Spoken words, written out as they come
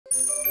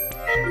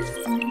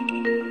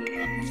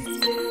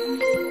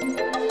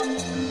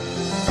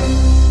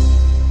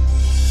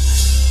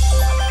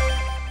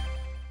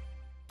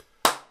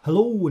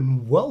Hello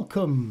and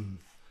welcome.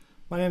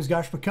 My name is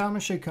Gaspar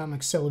Kamešek. I'm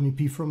Excel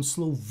MEP from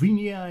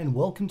Slovenia and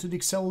welcome to the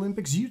Excel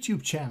Olympics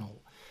YouTube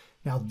channel.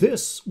 Now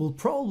this will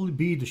probably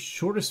be the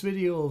shortest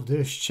video of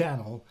this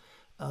channel,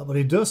 but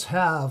it does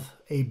have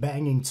a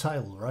banging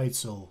title, right?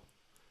 So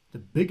the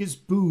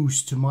biggest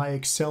boost to my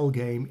Excel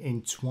game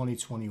in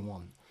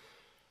 2021.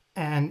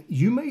 And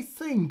you may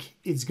think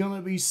it's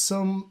gonna be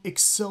some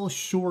Excel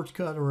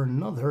shortcut or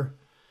another,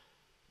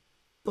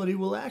 but it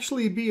will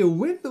actually be a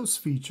Windows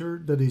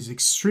feature that is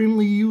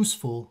extremely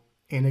useful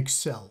in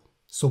Excel.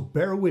 So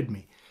bear with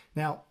me.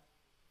 Now,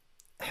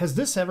 has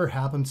this ever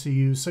happened to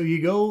you? So you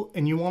go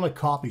and you want to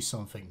copy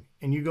something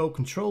and you go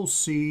Control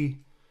C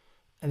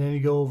and then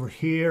you go over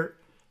here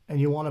and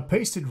you want to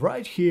paste it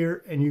right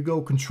here and you go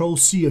Control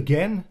C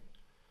again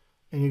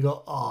and you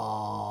go,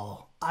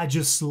 oh, I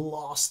just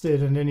lost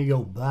it. And then you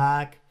go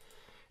back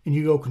and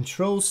you go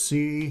Control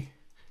C,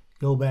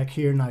 go back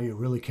here. Now you're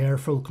really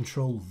careful,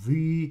 Control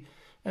V.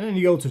 And then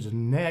you go to the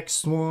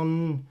next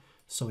one.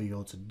 So you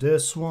go to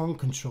this one,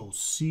 Control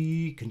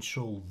C,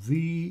 Control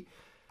V.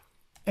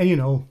 And you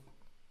know,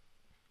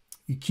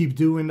 you keep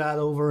doing that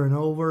over and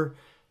over.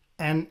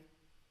 And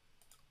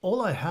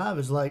all I have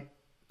is like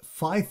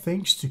 5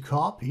 things to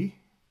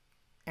copy.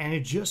 And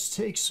it just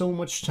takes so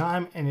much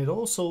time. And it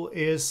also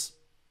is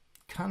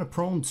kind of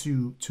prone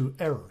to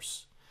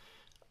errors.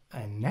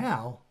 And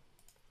now,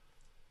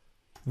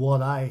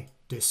 what I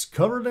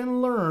discovered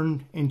and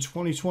learned in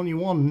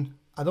 2021,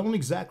 I don't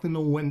exactly know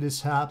when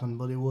this happened,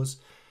 but it was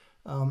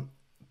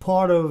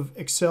part of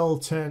Excel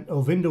 10,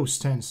 or Windows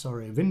 10,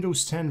 sorry,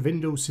 Windows 10,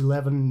 Windows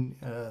 11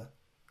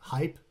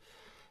 hype.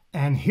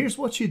 And here's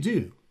what you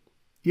do.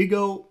 You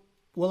go,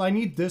 well, I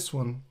need this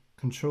one,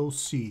 Control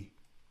C.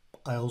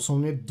 I also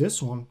need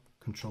this one,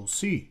 Control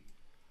C.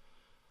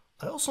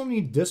 I also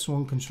need this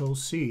one, Control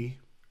C.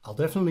 I'll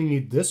definitely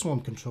need this one,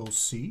 Control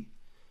C.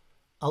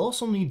 I'll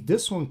also need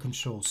this one,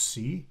 Control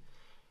C.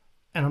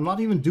 And I'm not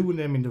even doing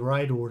them in the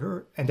right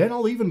order. And then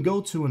I'll even go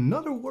to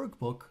another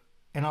workbook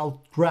and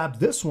I'll grab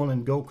this one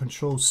and go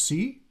Control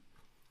C.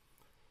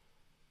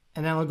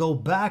 And then I'll go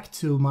back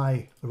to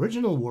my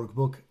original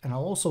workbook and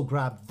I'll also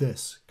grab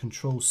this,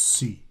 Control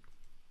C.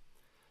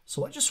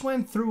 So I just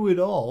went through it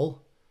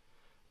all,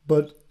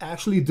 but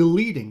actually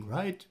deleting,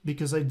 right?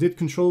 Because I did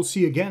Control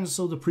C again,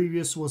 so the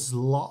previous was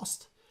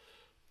lost.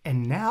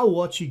 And now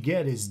what you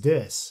get is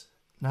this.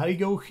 Now you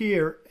go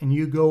here and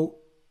you go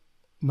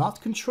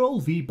not Control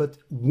V, but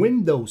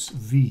Windows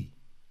V.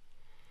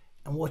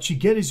 And what you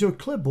get is your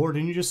clipboard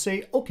and you just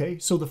say, okay,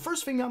 so the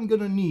first thing I'm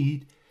gonna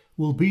need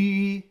will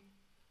be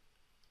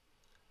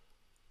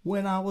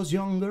when I was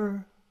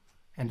younger.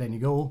 And then you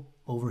go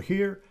over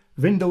here,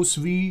 Windows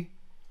V.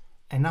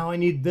 And now I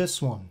need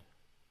this one,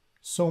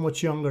 so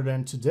much younger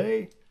than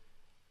today.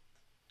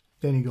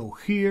 Then you go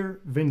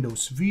here,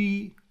 Windows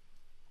V.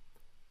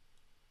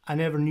 I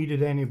never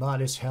needed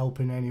anybody's help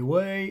in any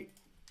way.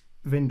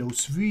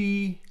 Windows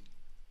V.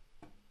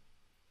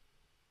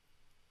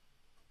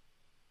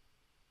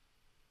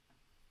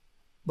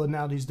 But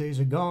now these days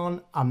are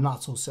gone. I'm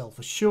not so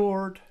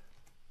self-assured.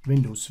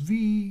 Windows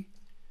V.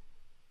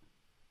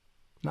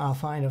 Now I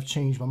find I've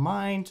changed my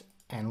mind.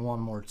 And one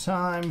more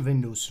time,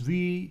 Windows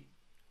V.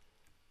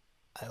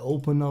 I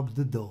open up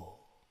the door.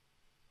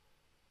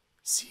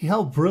 See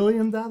how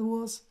brilliant that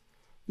was?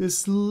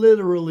 This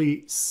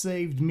literally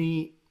saved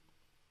me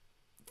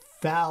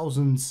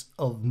thousands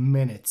of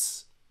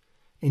minutes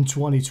in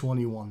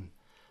 2021.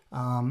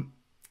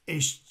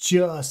 It's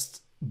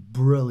just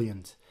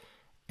brilliant.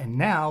 And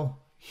now,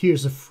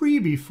 here's a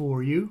freebie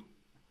for you.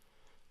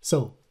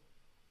 So,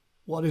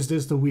 what is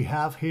this that we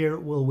have here?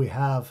 Well, we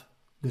have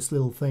this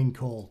little thing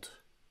called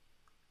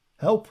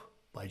Help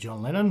by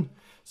John Lennon.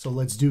 So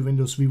let's do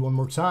Windows V one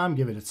more time,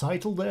 give it a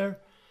title there.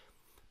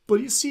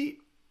 But you see,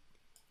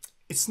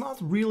 it's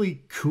not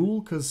really cool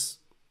because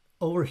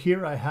over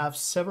here I have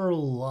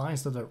several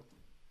lines that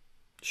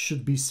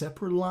should be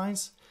separate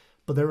lines,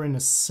 but they're in a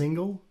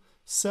single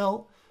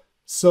cell.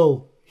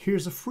 So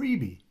here's a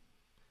freebie.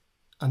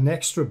 An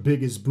extra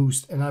biggest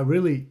boost, and I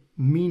really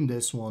mean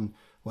this one.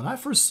 When I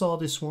first saw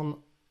this one,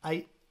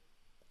 I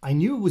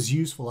knew it was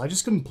useful. I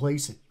just couldn't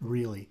place it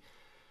really,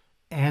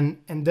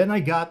 and then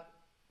I got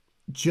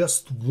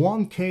just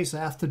one case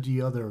after the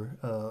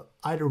other,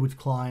 either with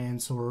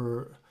clients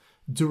or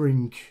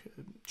during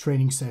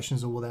training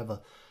sessions or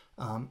whatever,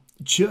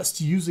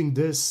 just using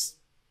this,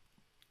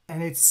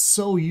 and it's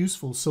so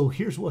useful. So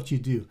here's what you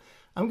do.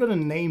 I'm gonna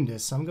name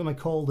this. I'm gonna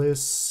call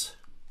this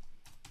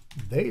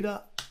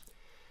data.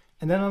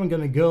 And then I'm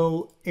going to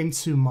go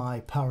into my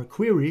Power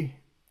Query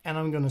and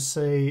I'm going to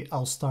say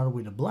I'll start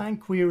with a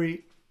blank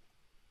query.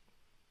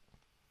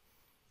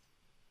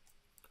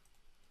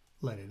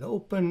 Let it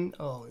open.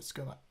 Oh, it's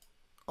going to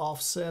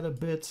offset a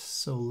bit.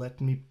 So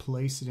let me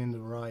place it in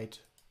the right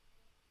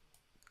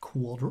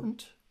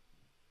quadrant.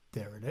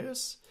 There it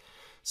is.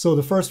 So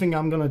the first thing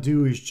I'm going to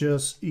do is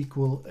just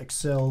equal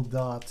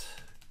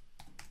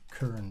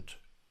excel.current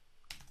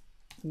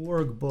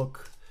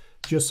workbook,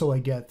 just so I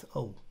get,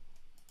 oh,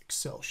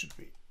 Excel should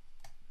be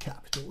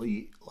capital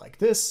E like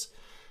this.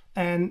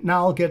 And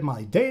now I'll get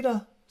my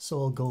data. So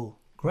I'll go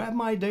grab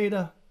my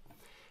data.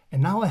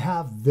 And now I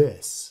have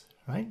this,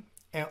 right?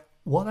 And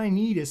what I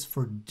need is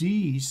for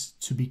these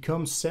to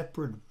become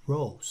separate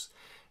rows.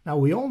 Now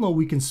we all know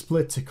we can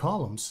split to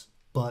columns,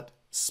 but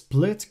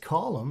split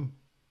column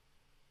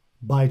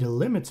by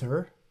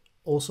delimiter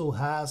also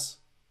has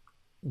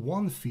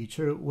one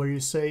feature where you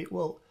say,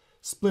 well,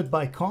 split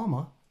by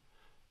comma,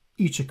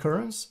 each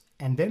occurrence.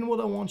 And then what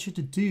I want you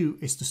to do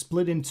is to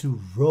split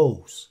into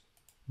rows.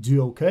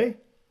 Do okay?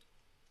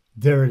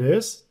 There it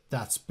is.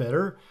 That's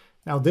better.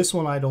 Now this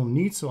one I don't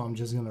need, so I'm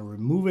just going to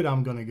remove it.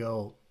 I'm going to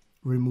go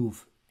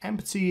remove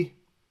empty.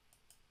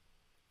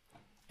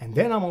 And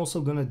then I'm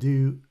also going to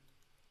do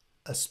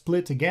a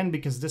split again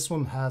because this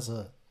one has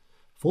a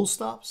full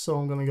stop. So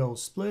I'm going to go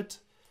split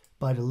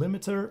by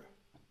delimiter.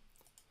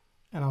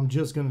 And I'm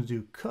just going to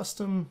do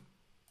custom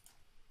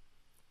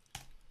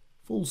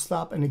full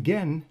stop. And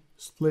again,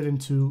 split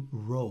into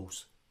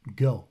rows.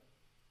 Go.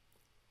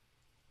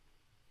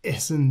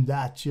 Isn't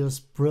that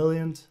just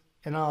brilliant?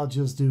 And I'll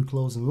just do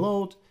close and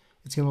load.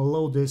 It's going to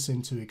load this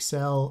into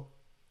Excel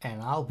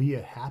and I'll be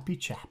a happy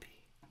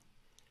chappy,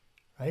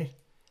 right?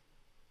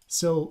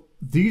 So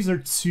these are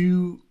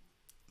two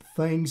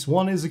things.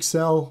 One is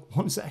Excel,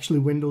 one is actually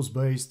Windows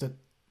based that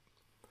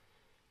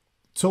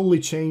totally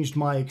changed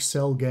my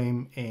Excel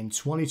game in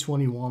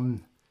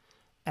 2021.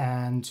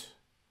 And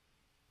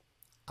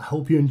I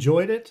hope you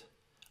enjoyed it.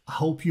 I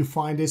hope you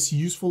find this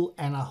useful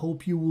and I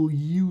hope you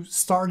will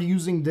start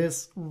using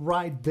this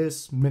right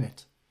this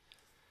minute.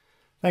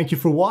 Thank you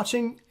for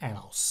watching and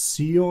I'll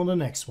see you on the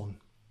next one.